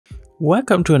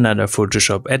Welcome to another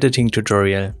Photoshop editing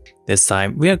tutorial. This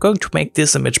time we are going to make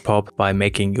this image pop by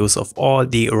making use of all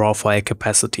the raw file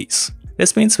capacities.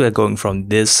 This means we are going from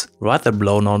this rather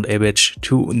blown out image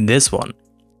to this one.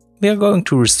 We are going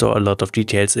to restore a lot of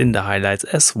details in the highlights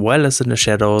as well as in the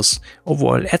shadows,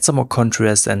 overall add some more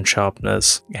contrast and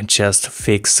sharpness and just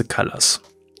fix the colors.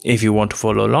 If you want to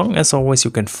follow along, as always you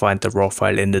can find the raw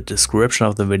file in the description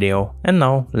of the video. And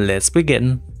now let's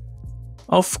begin.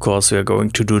 Of course we are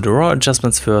going to do the raw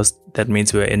adjustments first. That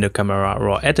means we are in the camera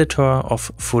raw editor of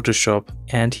Photoshop,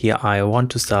 and here I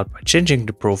want to start by changing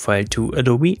the profile to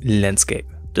Adobe Landscape.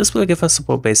 This will give us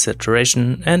super base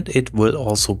saturation and it will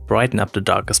also brighten up the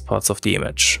darkest parts of the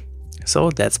image. So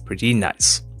that's pretty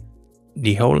nice.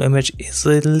 The whole image is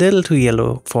a little too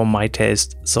yellow for my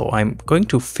taste, so I'm going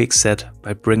to fix that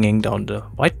by bringing down the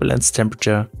white balance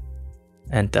temperature,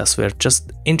 and thus we're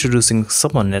just introducing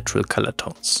some more natural color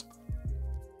tones.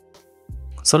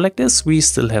 So like this we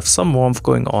still have some warmth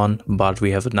going on, but we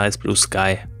have a nice blue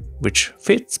sky, which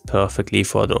fits perfectly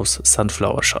for those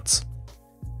sunflower shots.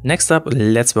 Next up,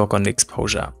 let's work on the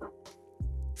exposure.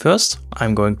 First,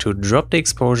 I'm going to drop the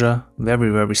exposure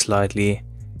very slightly.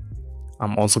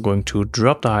 I'm also going to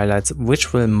drop the highlights,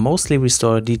 which will mostly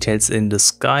restore details in the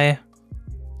sky.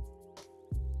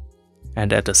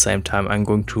 And at the same time I'm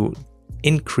going to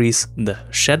increase the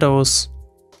shadows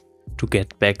to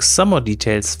get back some more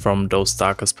details from those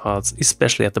darkest parts,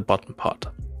 especially at the bottom part.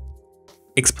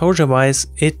 Exposure wise,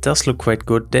 it does look quite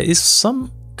good. There is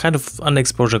some kind of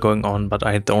underexposure going on, but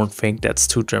I don't think that's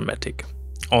too dramatic.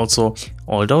 Also,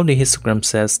 although the histogram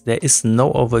says there is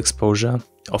no overexposure,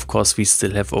 of course we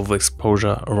still have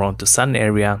overexposure around the sun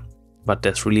area, but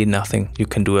there's really nothing you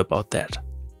can do about that.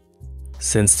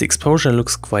 Since the exposure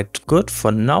looks quite good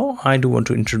for now, I do want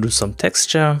to introduce some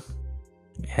texture.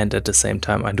 And at the same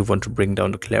time I do want to bring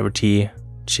down the clarity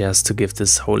just to give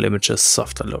this whole image a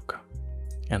softer look.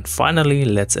 And finally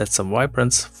let's add some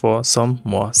vibrance for some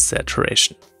more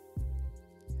saturation.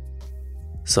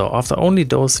 So after only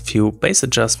those few base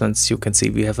adjustments you can see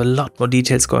we have a lot more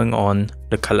details going on.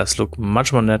 The colors look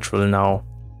much more natural now.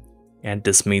 And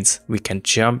this means we can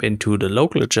jump into the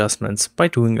local adjustments by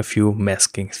doing a few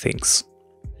masking things.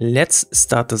 Let's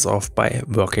start this off by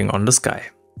working on the sky.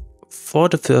 For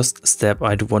the first step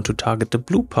I do want to target the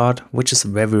blue part, which is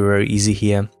very easy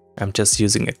here. I'm just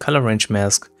using a color range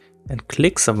mask and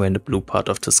click somewhere in the blue part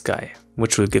of the sky,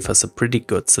 which will give us a pretty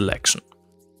good selection.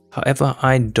 However,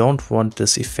 I don't want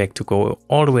this effect to go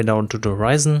all the way down to the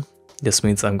horizon. This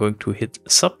means I'm going to hit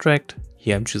subtract.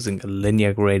 Here I'm choosing a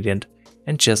linear gradient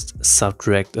and just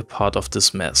subtract a part of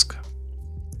this mask.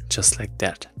 Just like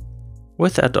that.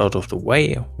 With that out of the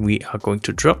way, we are going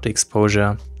to drop the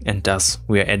exposure, and thus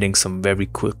we are adding some very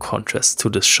cool contrast to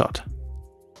this shot.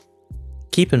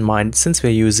 Keep in mind, since we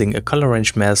are using a color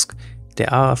range mask,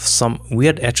 there are some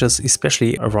weird edges,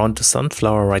 especially around the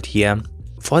sunflower right here.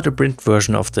 For the print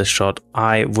version of this shot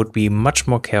I would be much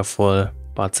more careful,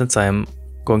 but since I'm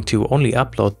going to only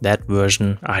upload that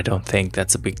version, I don't think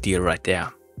that's a big deal right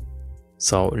there.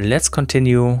 So let's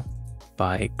continue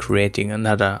by creating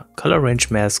another color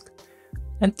range mask.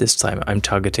 And this time I'm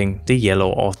targeting the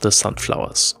yellow of the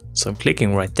sunflowers. So I'm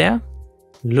clicking right there.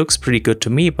 Looks pretty good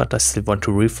to me, but I still want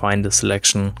to refine the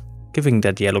selection, giving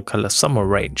that yellow color some more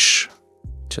range.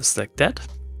 Just like that.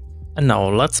 And now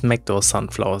let's make those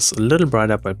sunflowers a little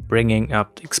brighter by bringing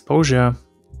up the exposure.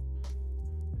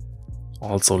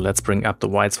 Also let's bring up the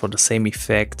whites for the same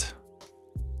effect.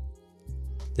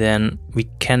 Then we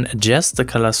can adjust the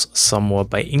colors some more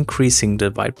by increasing the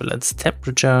white balance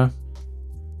temperature.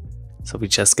 So we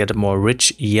just get a more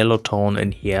rich yellow tone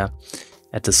in here.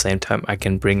 At the same time I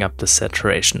can bring up the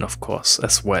saturation of course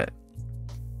as well.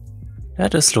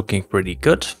 That is looking pretty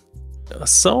good.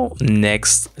 So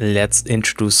next let's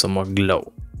introduce some more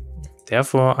glow.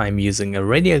 Therefore I'm using a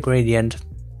radial gradient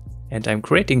and I'm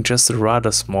creating just a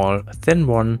rather small thin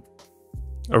one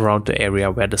around the area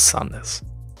where the sun is.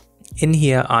 In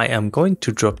here I am going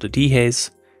to drop the dehaze,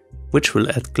 which will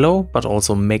add glow but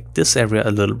also make this area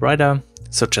a little brighter.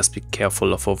 So just be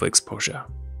careful of overexposure.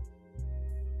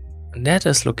 That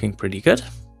is looking pretty good.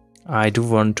 I do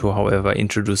want to, however,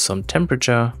 introduce some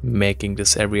temperature, making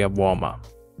this area warmer.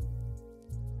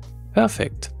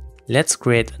 Perfect. Let's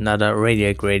create another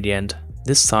radial gradient,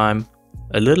 this time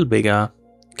a little bigger,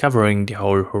 covering the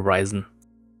whole horizon.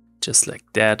 Just like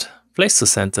that. Place the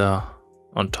center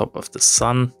on top of the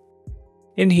sun.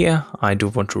 In here, I do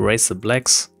want to raise the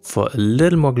blacks for a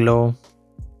little more glow.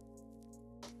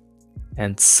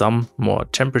 And some more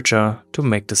temperature to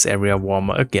make this area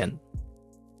warmer again.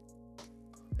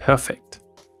 Perfect.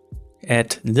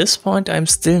 At this point, I'm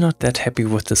still not that happy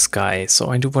with the sky, so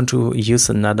I do want to use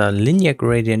another linear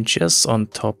gradient just on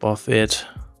top of it,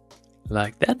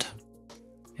 like that.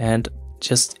 And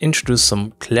just introduce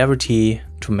some clarity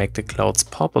to make the clouds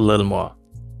pop a little more.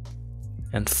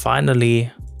 And finally,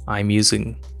 I'm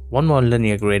using one more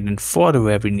linear gradient for the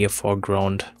very near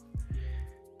foreground.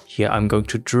 Here I'm going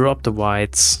to drop the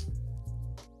whites,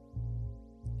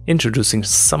 introducing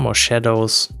some more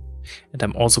shadows, and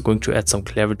I'm also going to add some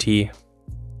clarity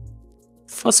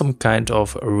for some kind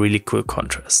of a really cool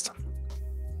contrast.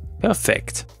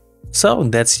 Perfect. So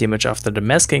that's the image after the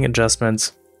masking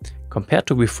adjustments. Compared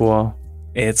to before,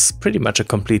 it's pretty much a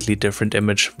completely different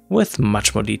image with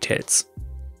much more details.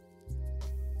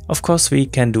 Of course, we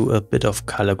can do a bit of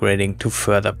color grading to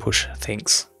further push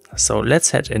things. So let's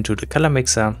head into the color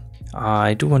mixer.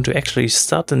 I do want to actually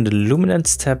start in the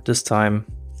luminance tab this time.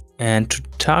 And to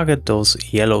target those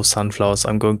yellow sunflowers,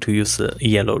 I'm going to use the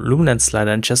yellow luminance slider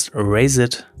and just raise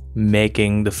it,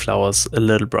 making the flowers a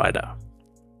little brighter.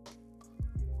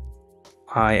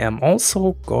 I am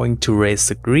also going to raise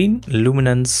the green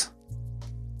luminance,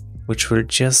 which will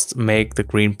just make the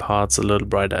green parts a little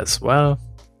brighter as well.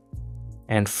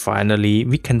 And finally,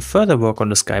 we can further work on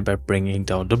the sky by bringing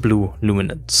down the blue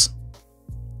luminance.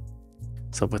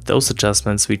 So with those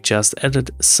adjustments, we just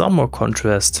added some more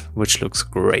contrast, which looks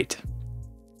great.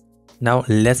 Now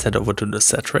let's head over to the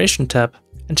saturation tab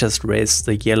and just raise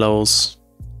the yellows,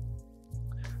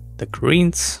 the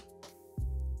greens,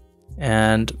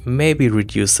 and maybe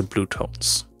reduce the blue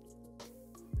tones.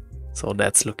 So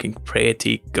that's looking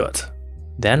pretty good.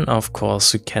 Then of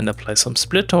course we can apply some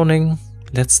split toning.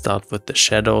 Let's start with the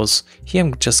shadows. Here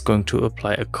I'm just going to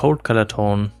apply a cold color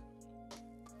tone,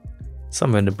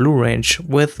 somewhere in the blue range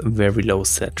with very low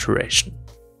saturation.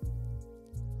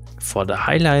 For the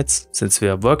highlights, since we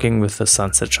are working with the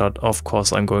sunset shot, of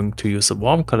course I'm going to use a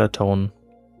warm color tone,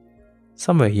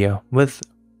 somewhere here with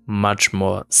much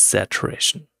more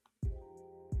saturation.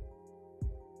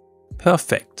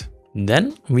 Perfect.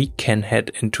 Then we can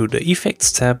head into the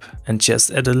effects tab and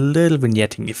just add a little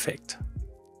vignetting effect.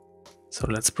 So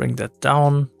let's bring that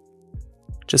down.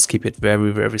 Just keep it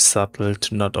very, very subtle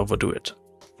to not overdo it.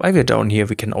 While we're down here,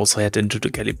 we can also head into the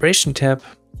calibration tab.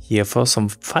 Here for some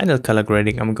final color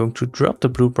grading, I'm going to drop the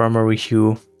blue primary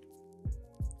hue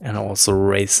and also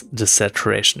raise the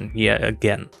saturation here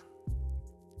again.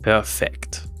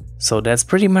 Perfect. So that's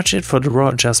pretty much it for the raw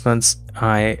adjustments.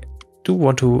 I do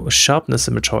want to sharpen this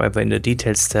image, however, in the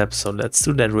details tab. So let's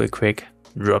do that real quick.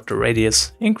 Drop the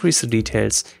radius, increase the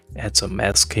details, add some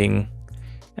masking,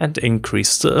 and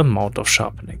increase the amount of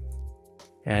sharpening.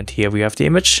 And here we have the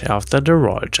image after the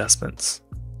raw adjustments.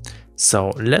 So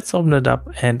let's open it up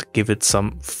and give it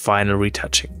some final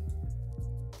retouching.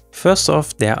 First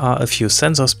off, there are a few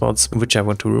sensor spots which I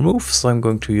want to remove, so I'm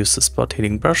going to use the spot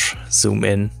healing brush, zoom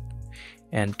in,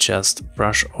 and just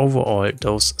brush over all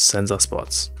those sensor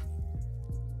spots.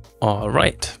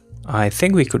 Alright, I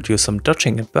think we could use some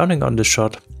dodging and burning on this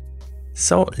shot.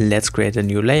 So let's create a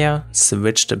new layer,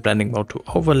 switch the blending mode to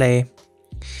overlay,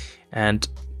 and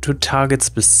to target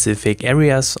specific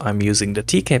areas, I'm using the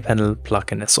TK panel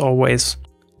plugin as always.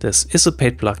 This is a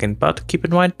paid plugin, but keep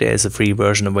in mind there is a free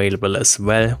version available as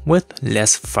well with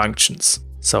less functions.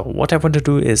 So what I want to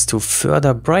do is to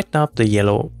further brighten up the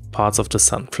yellow parts of the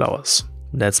sunflowers.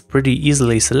 That's pretty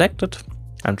easily selected.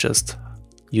 I'm just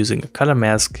using a color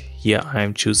mask. Here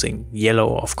I'm choosing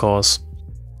yellow, of course.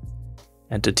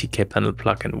 And the TK panel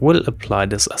plugin will apply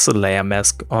this as a layer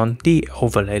mask on the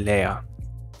overlay layer.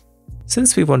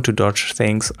 Since we want to dodge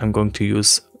things, I'm going to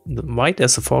use the white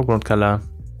as a foreground color,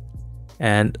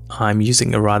 and I'm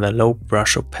using a rather low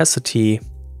brush opacity,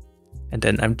 and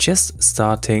then I'm just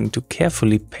starting to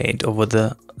carefully paint over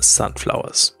the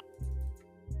sunflowers.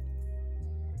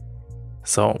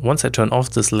 So once I turn off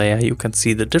this layer, you can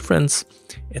see the difference.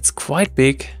 It's quite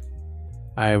big.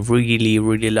 I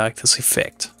really like this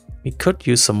effect. We could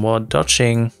use some more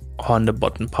dodging on the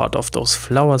bottom part of those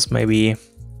flowers maybe.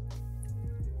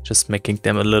 Just making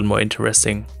them a little more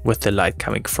interesting with the light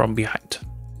coming from behind.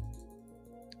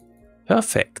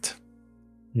 Perfect.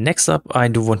 Next up, I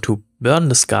do want to burn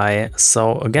the sky.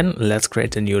 So again, let's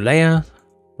create a new layer.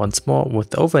 Once more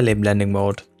with the overlay blending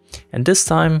mode. And this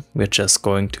time we're just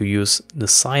going to use the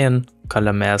cyan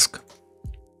color mask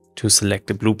to select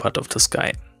the blue part of the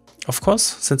sky. Of course,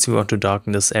 since we want to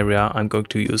darken this area, I'm going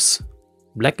to use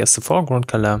black as the foreground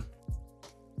color.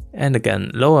 And again,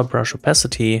 lower brush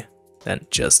opacity. Then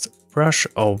just brush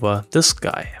over the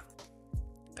sky.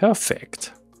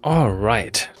 Perfect.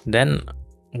 Alright, then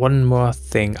one more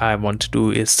thing I want to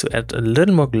do is to add a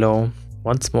little more glow.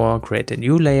 Once more, create a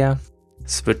new layer.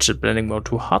 Switch the blending mode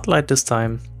to hard light this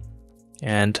time.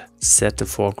 and set the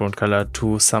foreground color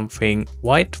to something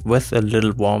white with a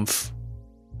little warmth,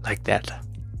 like that.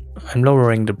 I'm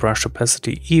lowering the brush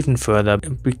opacity even further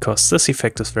because this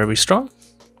effect is very strong.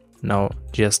 Now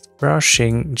just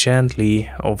brushing gently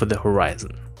over the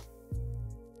horizon.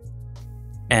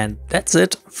 And that's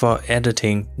it for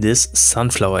editing this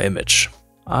sunflower image.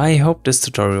 I hope this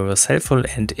tutorial was helpful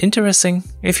and interesting.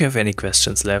 If you have any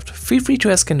questions left, feel free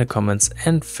to ask in the comments,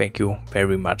 and thank you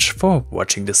very much for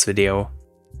watching this video.